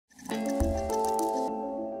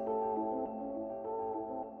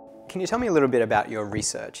Can you tell me a little bit about your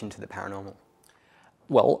research into the paranormal?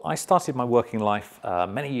 Well, I started my working life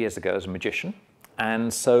many years ago as a magician,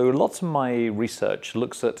 and so lots of my research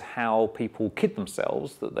looks at how people kid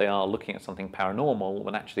themselves that they are looking at something paranormal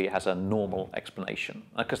when actually it has a normal explanation,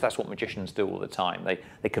 because that's what magicians do all the time.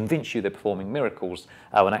 They convince you they're performing miracles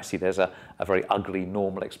when actually there's a very ugly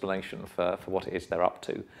normal explanation for what it is they're up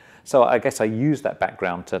to. So I guess I use that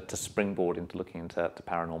background to springboard into looking into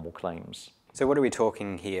paranormal claims. So what are we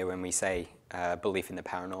talking here when we say belief in the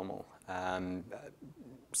paranormal?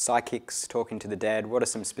 Psychics talking to the dead? What are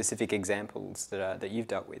some specific examples that you've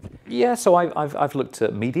dealt with? Yeah, so I've looked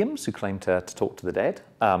at mediums who claim to talk to the dead,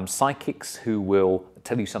 psychics who will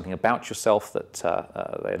tell you something about yourself that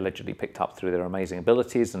they allegedly picked up through their amazing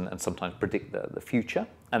abilities and sometimes predict the future.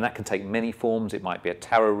 And that can take many forms. It might be a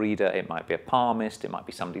tarot reader, it might be a palmist, it might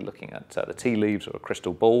be somebody looking at the tea leaves or a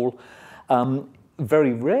crystal ball.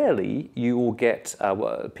 Very rarely you will get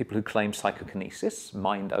people who claim psychokinesis,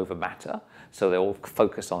 mind over matter. So they'll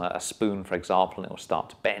focus on a spoon, for example, and it will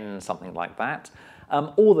start to bend, something like that.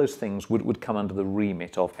 All those things would come under the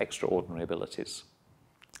remit of extraordinary abilities.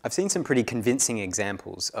 I've seen some pretty convincing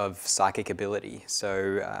examples of psychic ability.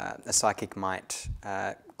 So a psychic might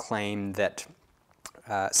claim that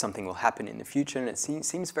something will happen in the future, and it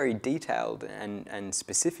seems very detailed and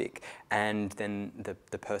specific, and then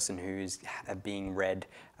the person who's being read,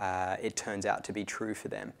 it turns out to be true for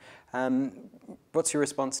them. What's your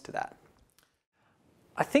response to that?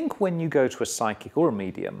 I think when you go to a psychic or a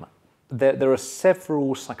medium, there are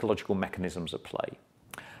several psychological mechanisms at play.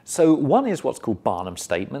 So one is what's called Barnum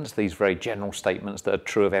statements, these very general statements that are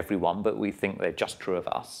true of everyone, but we think they're just true of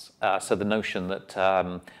us. So the notion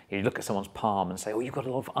that you look at someone's palm and say, oh, you've got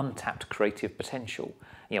a lot of untapped creative potential.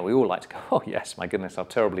 You know, we all like to go, oh yes, my goodness, how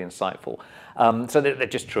terribly insightful. So they're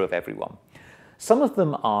just true of everyone. Some of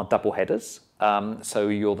them are double headers. So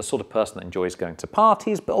you're the sort of person that enjoys going to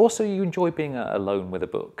parties, but also you enjoy being alone with a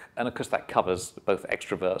book. And of course that covers both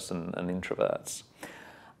extroverts and introverts.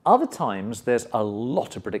 Other times there's a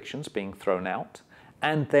lot of predictions being thrown out,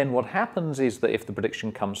 and then what happens is that if the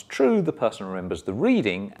prediction comes true, the person remembers the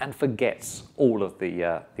reading and forgets all of the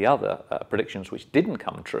other predictions which didn't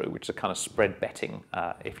come true, which are kind of spread betting,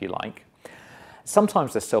 if you like.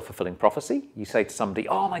 Sometimes there's self-fulfilling prophecy. You say to somebody,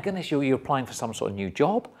 oh my goodness, you're applying for some sort of new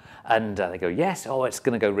job, and they go, yes, oh, it's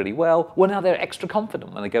going to go really well. Well, now they're extra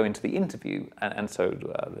confident when they go into the interview, and so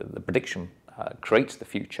the prediction creates the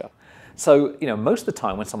future. So, you know, most of the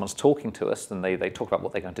time when someone's talking to us and they talk about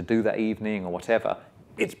what they're going to do that evening or whatever,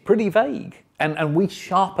 it's pretty vague. And we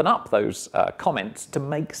sharpen up those comments to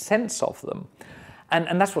make sense of them.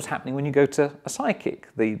 And that's what's happening when you go to a psychic.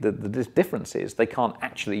 The difference is they can't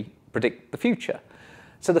actually predict the future.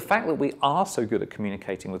 So the fact that we are so good at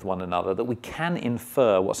communicating with one another that we can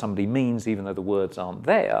infer what somebody means even though the words aren't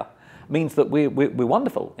there means that we're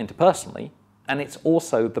wonderful interpersonally. And it's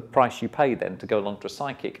also the price you pay then to go along to a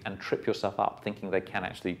psychic and trip yourself up thinking they can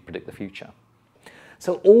actually predict the future.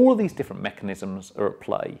 So all of these different mechanisms are at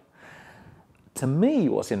play. To me,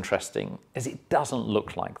 what's interesting is it doesn't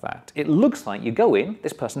look like that. It looks like you go in,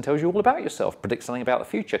 this person tells you all about yourself, predicts something about the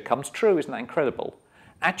future, comes true, isn't that incredible?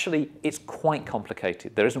 Actually, it's quite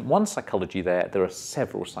complicated. There isn't one psychology there are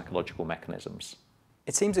several psychological mechanisms.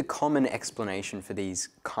 It seems a common explanation for these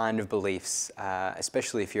kind of beliefs,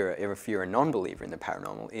 especially if you're a non-believer in the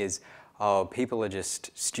paranormal, is, oh, people are just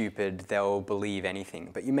stupid, they'll believe anything.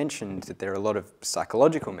 But you mentioned that there are a lot of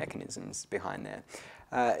psychological mechanisms behind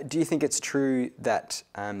there. Do you think it's true that,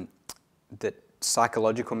 that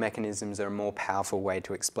psychological mechanisms are a more powerful way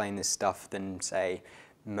to explain this stuff than, say,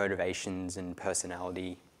 motivations and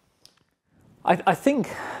personality? I think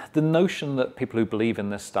the notion that people who believe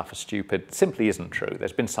in this stuff are stupid simply isn't true.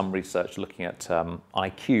 There's been some research looking at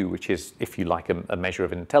IQ, which is, if you like, a measure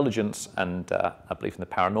of intelligence, and I believe in the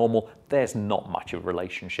paranormal. There's not much of a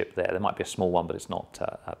relationship there. There might be a small one, but it's not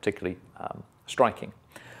particularly striking.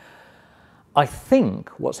 I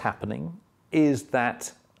think what's happening is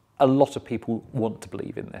that a lot of people want to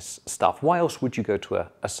believe in this stuff. Why else would you go to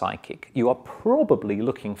a psychic? You are probably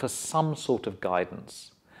looking for some sort of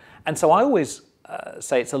guidance. And so I always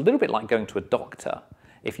say it's a little bit like going to a doctor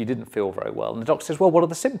if you didn't feel very well. And the doctor says, well, what are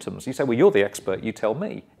the symptoms? You say, well, you're the expert, you tell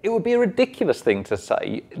me. It would be a ridiculous thing to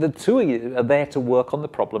say. The two of you are there to work on the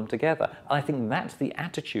problem together. And I think that's the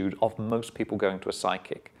attitude of most people going to a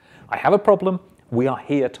psychic. I have a problem, we are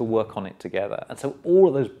here to work on it together. And so all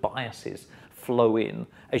of those biases flow in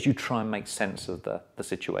as you try and make sense of the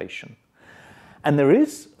situation. And there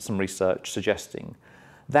is some research suggesting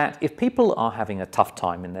that if people are having a tough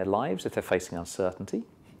time in their lives, if they're facing uncertainty,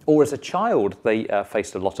 or as a child they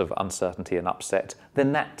faced a lot of uncertainty and upset,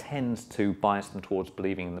 then that tends to bias them towards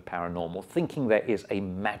believing in the paranormal, thinking there is a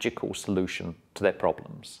magical solution to their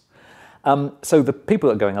problems. So the people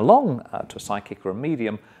that are going along to a psychic or a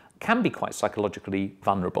medium can be quite psychologically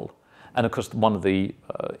vulnerable. And of course, one of the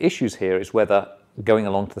issues here is whether going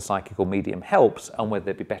along to the psychic or medium helps, and whether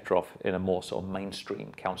they'd be better off in a more sort of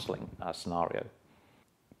mainstream counselling scenario.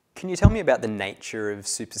 Can you tell me about the nature of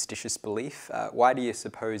superstitious belief? Why do you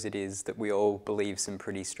suppose it is that we all believe some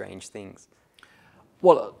pretty strange things?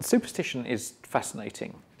 Well, superstition is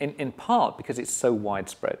fascinating, in part because it's so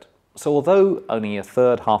widespread. So although only a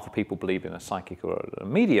third, half of people believe in a psychic or a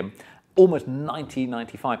medium, almost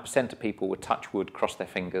 90–95% of people would touch wood, cross their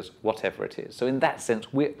fingers, whatever it is. So in that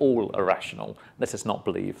sense, we're all irrational. Let us not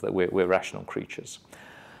believe that we're rational creatures.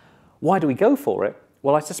 Why do we go for it?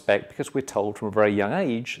 Well, I suspect because we're told from a very young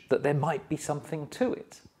age that there might be something to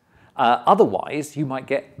it. Otherwise, you might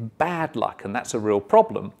get bad luck, and that's a real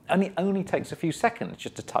problem. And it only takes a few seconds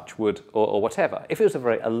just to touch wood or whatever. If it was a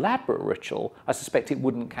very elaborate ritual, I suspect it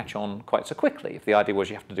wouldn't catch on quite so quickly. If the idea was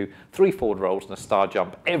you have to do 3 forward rolls and a star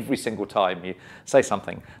jump every single time you say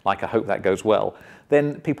something like, I hope that goes well,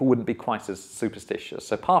 then people wouldn't be quite as superstitious.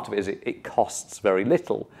 So part of it is it costs very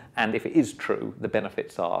little. And if it is true, the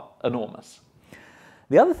benefits are enormous.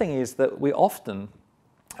 The other thing is that we often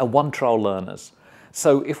are one-trial learners.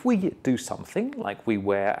 So if we do something, like we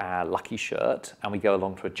wear our lucky shirt and we go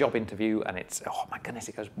along to a job interview and it's, oh my goodness,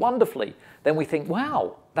 it goes wonderfully, then we think,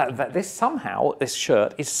 wow, this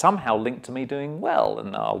shirt is somehow linked to me doing well,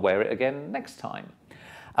 and I'll wear it again next time.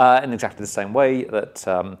 In exactly the same way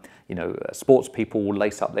that sports people will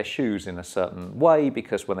lace up their shoes in a certain way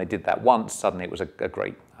because when they did that once, suddenly it was a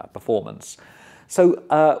great performance. So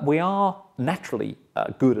we are naturally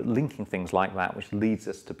good at linking things like that, which leads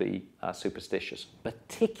us to be superstitious,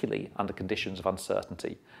 particularly under conditions of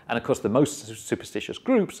uncertainty. And of course, the most superstitious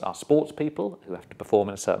groups are sports people who have to perform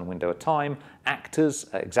in a certain window of time, actors,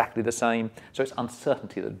 exactly the same. So it's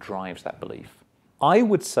uncertainty that drives that belief. I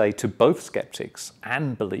would say to both skeptics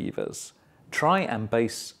and believers, try and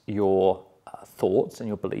base your thoughts and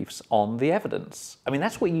your beliefs on the evidence. I mean,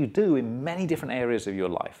 that's what you do in many different areas of your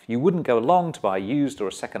life. You wouldn't go along to buy a used or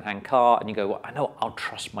a second-hand car and you go, well, I know I'll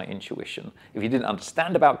trust my intuition. If you didn't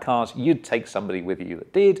understand about cars, you'd take somebody with you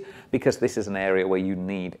that did, because this is an area where you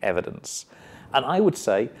need evidence. And I would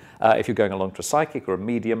say, if you're going along to a psychic or a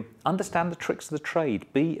medium, understand the tricks of the trade.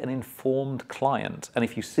 Be an informed client. And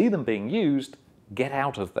if you see them being used, get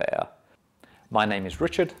out of there. My name is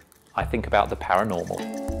Richard. I think about the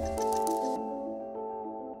paranormal.